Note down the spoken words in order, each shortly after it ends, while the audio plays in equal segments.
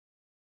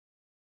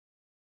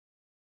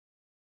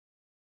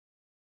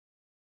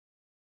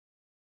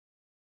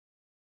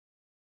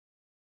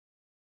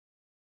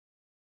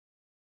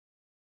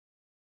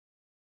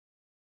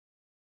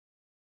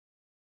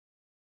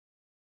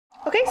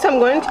Okay, so I'm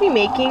going to be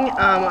making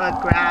a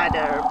grad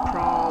or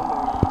prom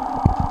or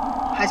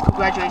high school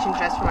graduation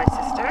dress for my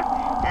sister,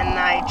 and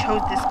I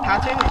chose this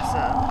pattern. It's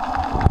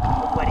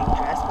a wedding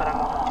dress, but I'm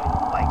only doing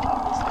white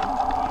obviously.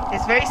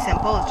 It's very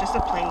simple. It's just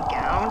a plain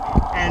gown,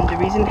 and the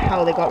reason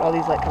how they got all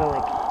these like kind of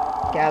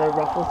like gather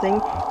ruffle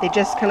thing, they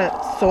just kind of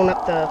sewn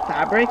up the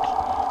fabric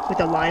with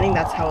the lining.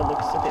 That's how it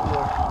looks a bit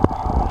more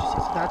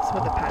interesting. So that's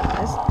what the pattern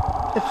is.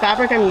 The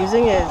fabric I'm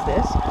using is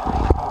this.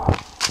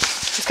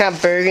 It's kind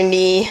of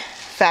burgundy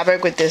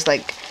fabric with this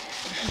like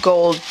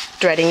gold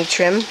threading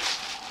trim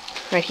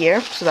right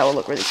here, so that will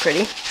look really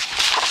pretty.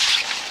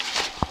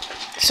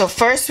 So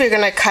first we're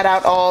gonna cut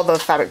out all the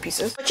fabric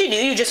pieces. What you do,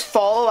 you just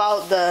follow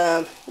out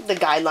the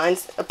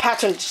guidelines. A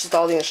pattern is just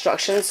all the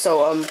instructions,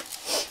 so you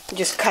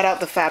just cut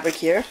out the fabric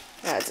here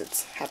as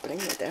it's happening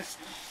right there.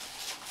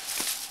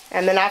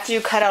 And then after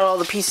you cut out all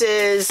the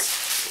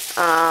pieces,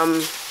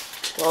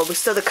 well, we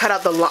still have to cut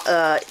out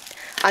the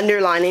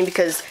underlining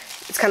because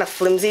it's kind of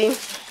flimsy.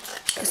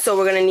 So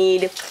we're gonna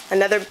need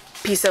another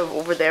piece of,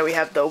 over there we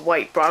have the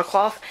white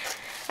broadcloth,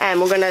 and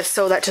we're gonna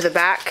sew that to the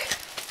back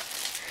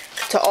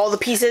to all the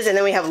pieces, and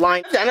then we have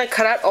line. I'm gonna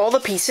cut out all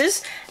the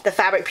pieces, the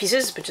fabric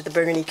pieces, which is the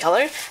burgundy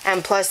color,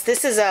 and plus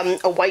this is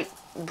a white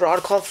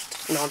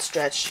broadcloth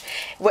non-stretch.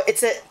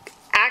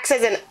 Acts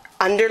as an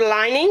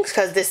underlining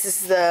because this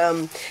is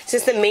the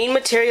since the main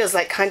material is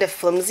like kind of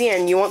flimsy,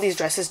 and you want these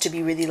dresses to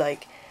be really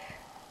like,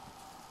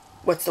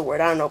 what's the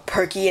word, I don't know,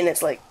 perky, and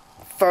it's like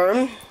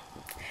firm.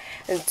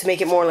 And to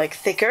make it more like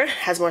thicker,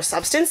 has more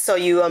substance. So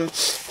you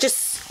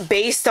just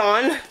based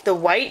on the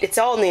white, it's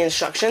all in the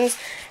instructions.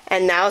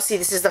 And now see,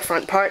 this is the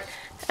front part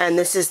and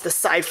this is the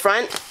side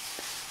front.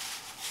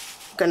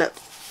 I'm gonna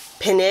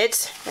pin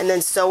it and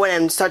then sew it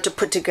and start to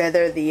put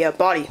together the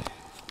body.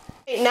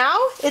 Okay, now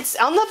it's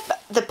on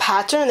the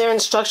pattern, their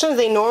instructions,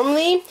 they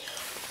normally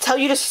tell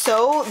you to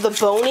sew the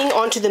boning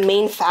onto the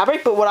main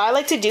fabric, but what I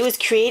like to do is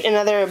create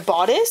another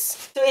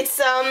bodice. So it's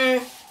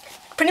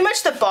pretty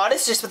much the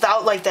bodice just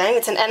without like that.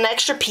 It's an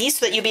extra piece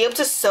so that you'll be able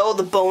to sew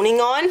the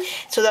boning on,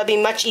 so that'll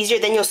be much easier.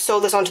 Then you'll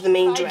sew this onto the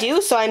main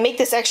dress. So I make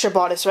this extra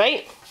bodice,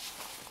 right?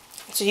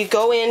 So you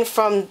go in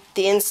from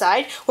the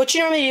inside. What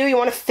you normally do, you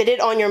want to fit it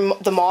on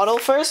the model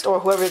first, or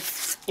whoever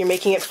you're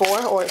making it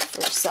for, or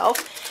for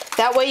yourself.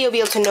 That way you'll be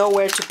able to know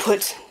where to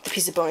put the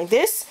piece of boning.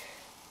 This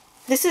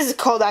is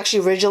called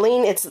actually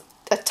Rigeline. It's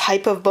a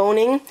type of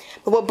boning,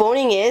 but what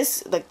boning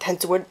is, like,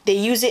 hence the word, they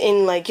use it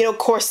in, like, you know,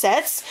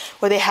 corsets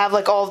where they have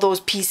like all those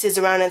pieces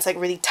around and it's like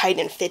really tight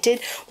and fitted.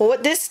 Well,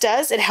 what this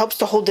does, it helps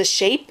to hold the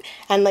shape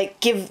and like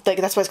give,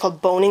 like, that's why it's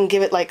called boning,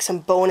 give it like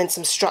some bone and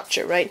some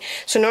structure, right?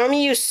 So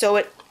normally you sew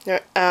it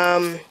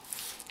on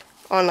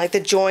like the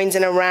joins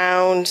and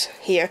around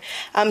here.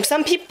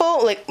 Some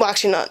people, like, well,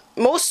 actually not,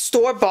 most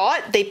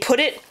store-bought, they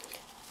put it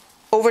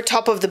over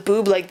top of the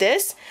boob like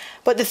this,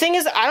 but the thing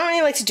is, I don't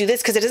really like to do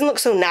this because it doesn't look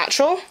so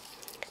natural,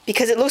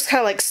 because it looks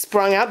kind of like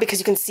sprung out, because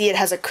you can see it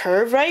has a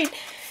curve, right?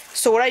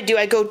 So what I do,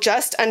 I go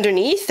just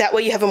underneath, that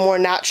way you have a more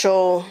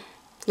natural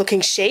looking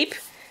shape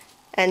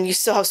and you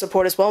still have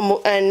support as well.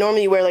 And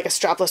normally you wear like a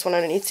strapless one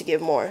underneath to give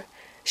more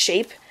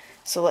shape.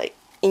 So like,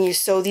 and you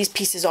sew these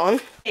pieces on.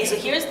 Okay, so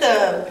here's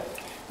the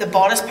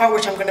bodice part,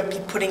 which I'm going to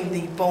be putting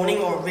the boning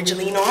or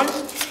Rigeline on.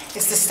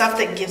 It's the stuff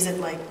that gives it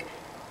like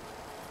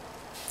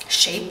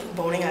shape,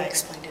 boning, I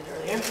explained it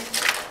earlier.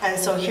 And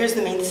so here's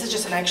the main, this is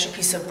just an extra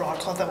piece of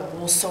broadcloth that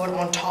we'll sew it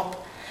on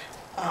top,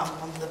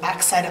 on the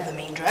back side of the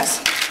main dress.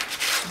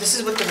 So this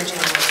is what the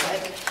Rigeline looks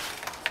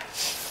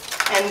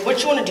like. And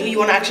what you want to do, you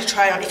want to actually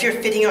try it on, if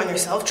you're fitting it on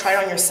yourself, try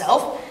it on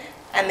yourself,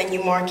 and then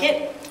you mark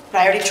it.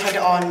 But I already tried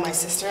it on my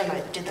sister and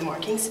I did the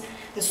markings.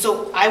 And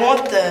so I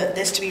want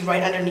this to be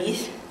right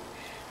underneath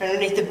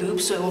the boob,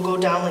 so it will go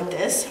down like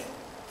this.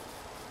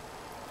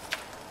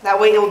 That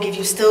way it will give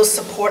you still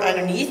support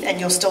underneath and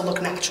you'll still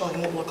look natural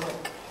and it won't look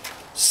like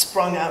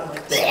sprung out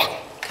like that.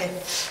 Okay,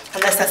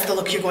 unless that's the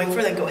look you're going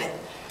for, then go ahead.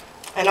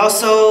 And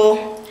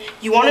also,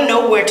 you want to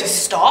know where to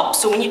stop,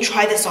 so when you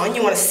try this on,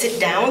 you want to sit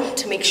down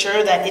to make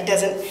sure that it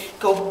doesn't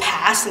go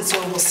past, and so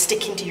it will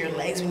stick into your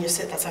legs when you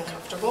sit. That's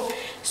uncomfortable.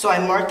 So I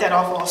marked that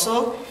off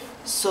also,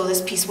 so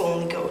this piece will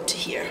only go to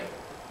here.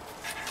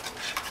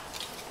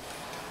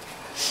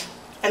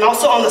 And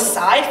also on the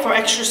side for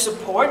extra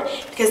support,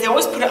 because they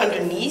always put it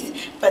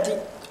underneath,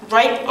 but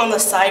right on the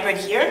side right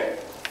here,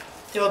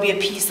 there will be a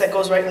piece that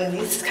goes right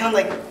underneath. It's kind of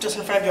like just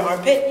in front of your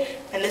armpit,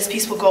 and this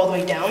piece will go all the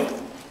way down,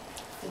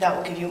 and that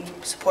will give you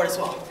support as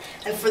well.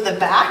 And for the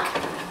back,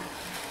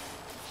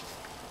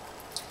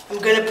 I'm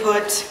going to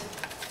put,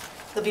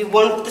 there'll be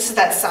one, this is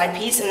that side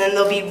piece, and then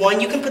there'll be one,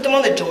 you can put them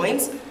on the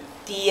joints.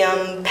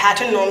 The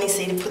pattern normally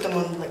say to put them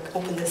on, like,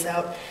 open this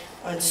out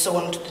and sew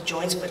onto the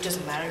joints, but it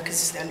doesn't matter because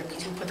it's the underpiece.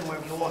 You can put them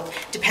wherever you want.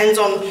 Depends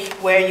on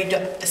where you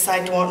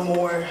decide to want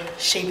more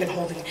shape and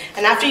holding.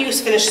 And after you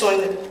finish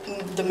sewing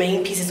the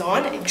main pieces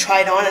on, and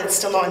try it on and it's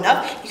still not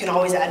enough, you can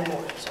always add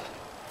more.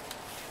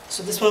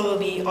 So this one will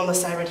be on the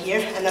side right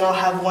here, and then I'll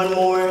have one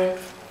more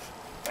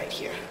right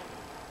here.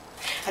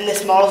 And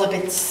this model's a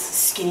bit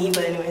skinny,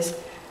 but anyways.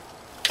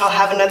 I'll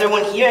have another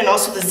one here, and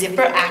also the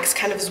zipper acts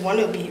kind of as one.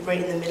 It'll be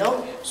right in the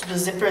middle, so the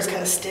zipper is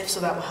kind of stiff, so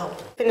that will help.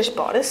 Finished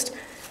bodice,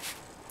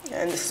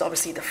 and this is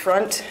obviously the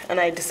front, and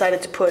I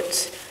decided to put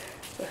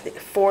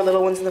 4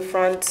 little ones in the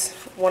front,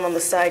 1 on the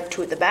side,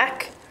 2 at the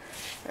back,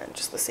 and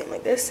just the same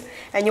like this.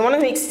 And you want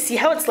to see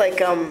how it's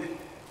like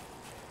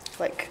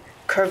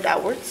curved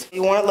outwards.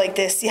 You want it like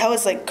this. See how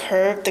it's like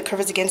curved? The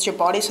curve is against your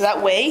body, so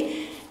that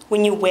way,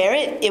 when you wear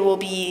it, it will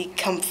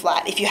become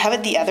flat. If you have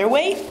it the other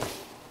way,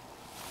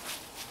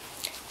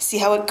 see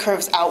how it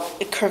curves out?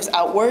 It curves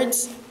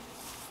outwards,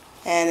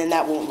 and then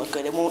that won't look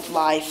good. It won't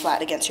lie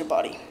flat against your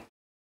body.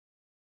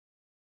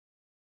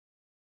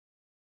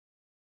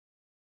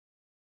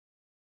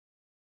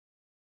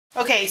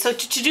 Okay, so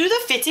to do the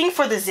fitting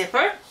for the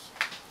zipper,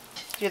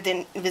 you have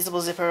the invisible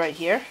zipper right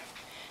here,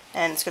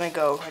 and it's gonna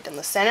go right down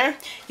the center.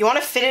 You want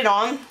to fit it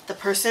on the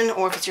person,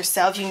 or if it's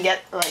yourself, you can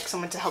get like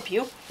someone to help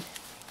you,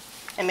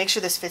 and make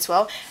sure this fits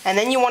well. And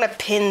then you want to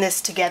pin this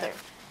together,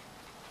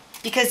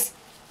 because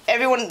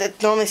everyone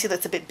that normally see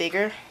that's a bit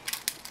bigger,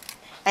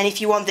 and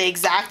if you want the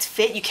exact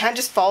fit, you can't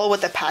just follow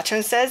what the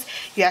pattern says.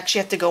 You actually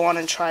have to go on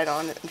and try it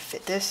on and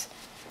fit this,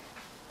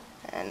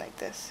 and like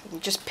this. You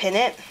just pin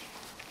it.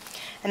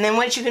 And then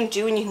what you can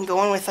do, and you can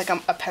go in with like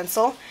a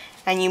pencil,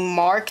 and you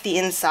mark the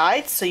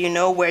inside so you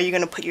know where you're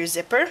going to put your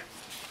zipper.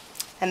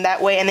 And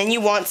that way, and then you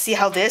want, see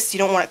how this, you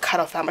don't want to cut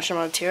off that much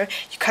amount of material.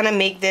 You kind of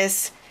make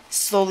this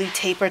slowly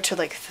taper to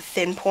like the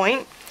thin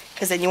point,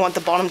 because then you want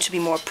the bottom to be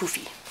more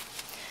poofy.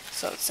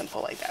 So it's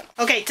simple like that.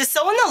 Okay, to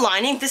sew in the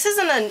lining, this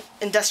isn't an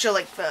industrial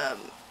like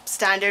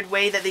standard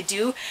way that they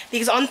do,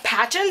 because on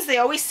patterns they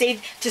always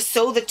say to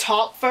sew the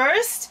top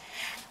first,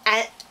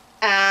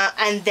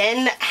 and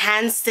then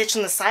hand stitch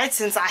on the side,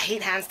 since I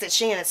hate hand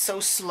stitching and it's so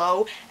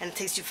slow and it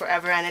takes you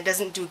forever and it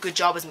doesn't do a good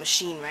job as a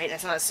machine, right? And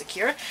it's not as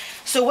secure.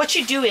 So what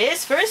you do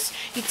is, first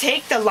you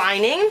take the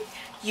lining,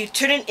 you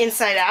turn it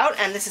inside out,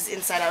 and this is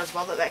inside out as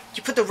well, but like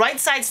you put the right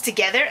sides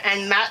together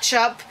and match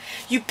up.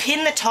 You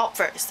pin the top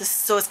first,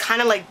 so it's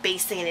kind of like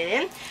basting it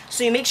in.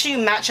 So you make sure you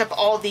match up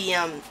all the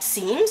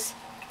seams,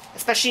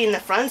 especially in the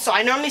front. So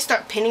I normally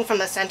start pinning from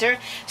the center,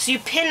 so you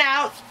pin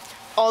out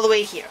all the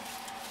way here.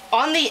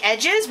 On the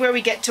edges where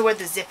we get to where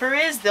the zipper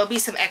is, there'll be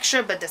some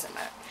extra, but it doesn't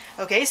matter.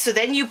 Okay, so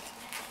then you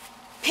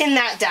pin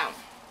that down.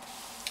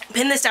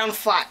 Pin this down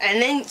flat, and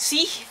then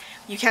see,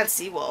 you can't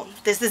see well.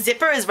 The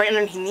zipper is right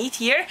underneath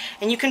here,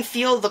 and you can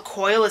feel the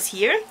coil is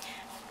here.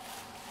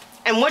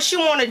 And what you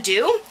want to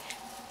do,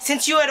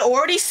 since you had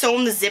already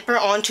sewn the zipper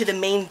onto the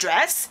main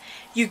dress,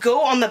 you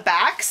go on the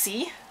back,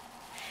 see?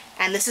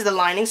 And this is the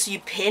lining, so you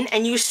pin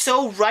and you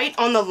sew right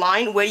on the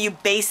line where you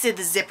basted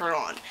the zipper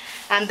on.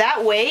 And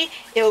that way,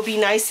 it will be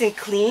nice and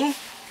clean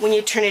when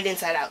you turn it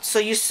inside out. So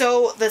you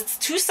sew the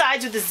 2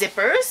 sides with the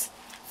zippers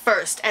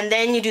first, and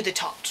then you do the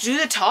top. To do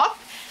the top,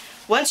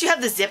 once you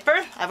have the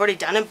zipper, I've already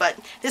done it, but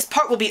this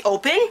part will be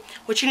open.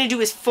 What you're gonna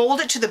do is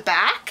fold it to the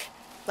back,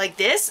 like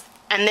this,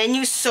 and then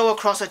you sew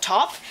across the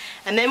top.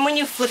 And then when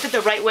you flip it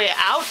the right way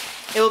out,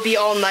 it will be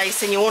all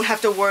nice and you won't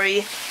have to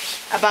worry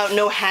about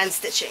no hand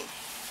stitching.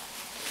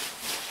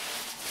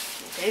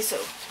 Okay, so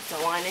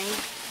the lining.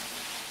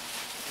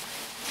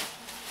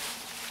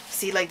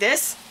 See, like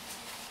this?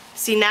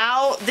 See,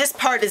 now this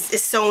part is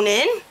sewn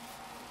in.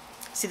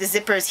 See, the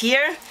zipper is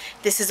here.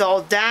 This is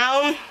all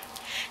down,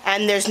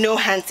 and there's no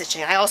hand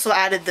stitching. I also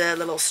added the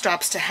little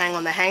straps to hang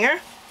on the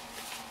hanger.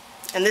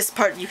 And this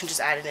part, you can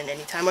just add it in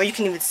anytime, or you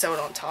can even sew it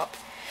on top.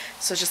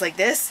 So just like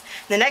this.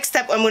 The next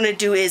step I'm going to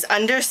do is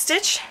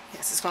understitch.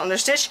 Yes, it's called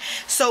understitch.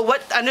 So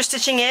what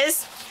understitching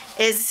is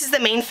this is the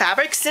main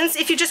fabric. Since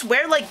if you just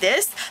wear like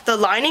this, the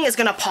lining is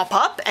going to pop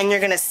up and you're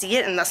going to see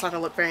it, and that's not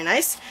going to look very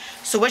nice.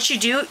 So what you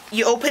do,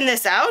 you open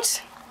this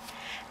out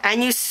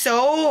and you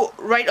sew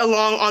right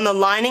along on the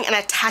lining and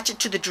attach it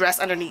to the dress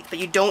underneath, but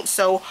you don't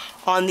sew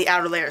on the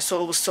outer layer,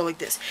 so it will sew like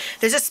this.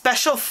 There's a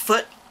special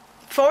foot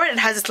for it. It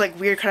has this like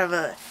weird kind of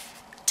a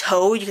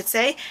toe, you could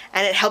say,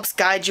 and it helps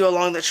guide you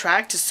along the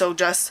track to sew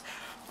just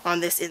on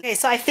this. Okay,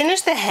 so I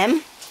finished the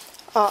hem.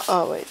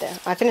 Right there.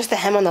 I finished the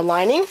hem on the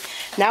lining.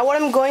 Now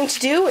what I'm going to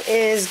do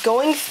is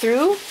going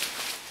through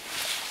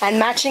and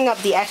matching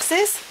up the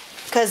X's,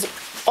 because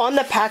on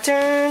the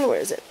pattern,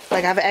 where is it?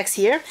 Like I have an X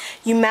here.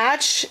 You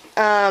match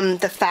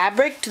the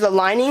fabric to the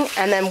lining,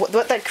 and then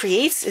what that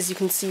creates is, you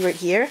can see right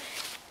here,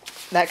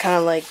 that kind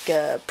of like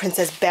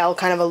Princess Belle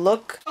kind of a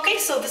look. Okay,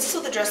 so this is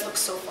what the dress looks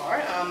so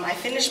far. I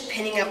finished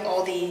pinning up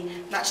all the,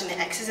 matching the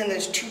X's, and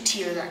there's 2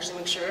 tiers actually,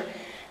 make sure.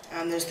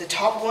 There's the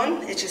top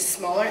one, it's just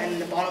smaller,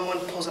 and the bottom one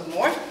pulls up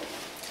more.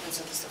 And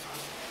so this is the front.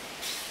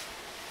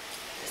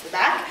 There's the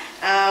back.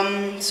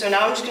 So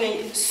now I'm just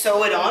going to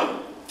sew it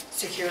on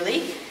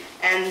securely.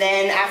 And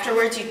then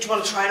afterwards, you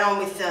want to try it on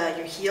with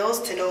your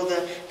heels to know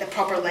the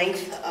proper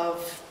length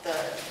of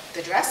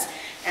the dress.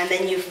 And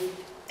then you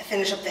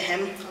finish up the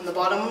hem on the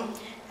bottom,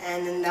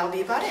 and then that'll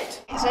be about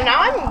it. So now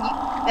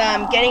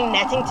I'm getting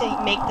netting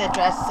to make the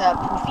dress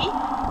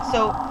poofy.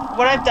 So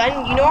what I've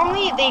done,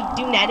 normally they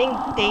do netting,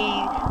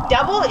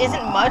 double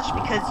isn't much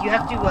because you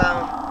have to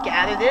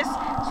gather this,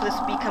 so this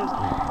becomes,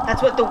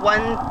 that's what the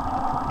 1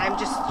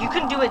 you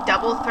can do a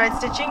double thread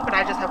stitching, but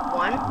I just have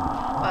one.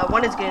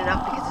 One is good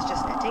enough because it's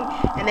just netting.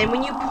 And then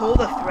when you pull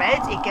the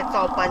threads, it gets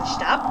all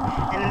bunched up,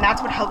 and then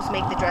that's what helps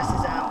make the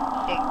dresses,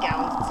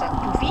 gowns and stuff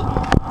poofy.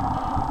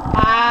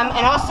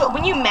 And also,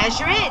 when you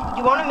measure it,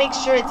 you want to make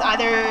sure it's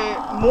either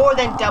more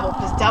than double,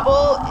 because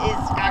double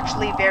is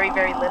actually very,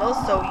 very little.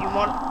 So you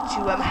want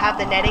to have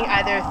the netting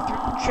either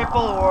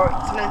triple, or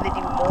sometimes they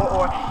do more,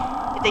 or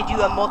they do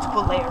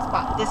multiple layers.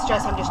 But this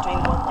dress, I'm just doing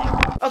one layer.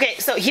 Okay,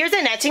 so here's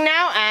the netting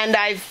now, and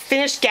I've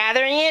finished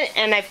gathering it,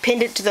 and I've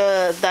pinned it to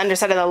the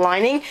underside of the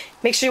lining.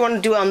 Make sure you want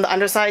to do it on the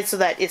underside so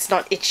that it's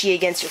not itchy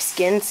against your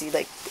skin. So you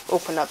like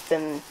open up,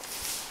 then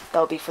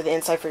that'll be for the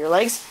inside for your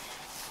legs.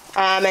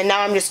 And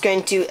now I'm just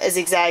going to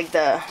zigzag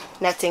the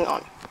netting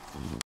on.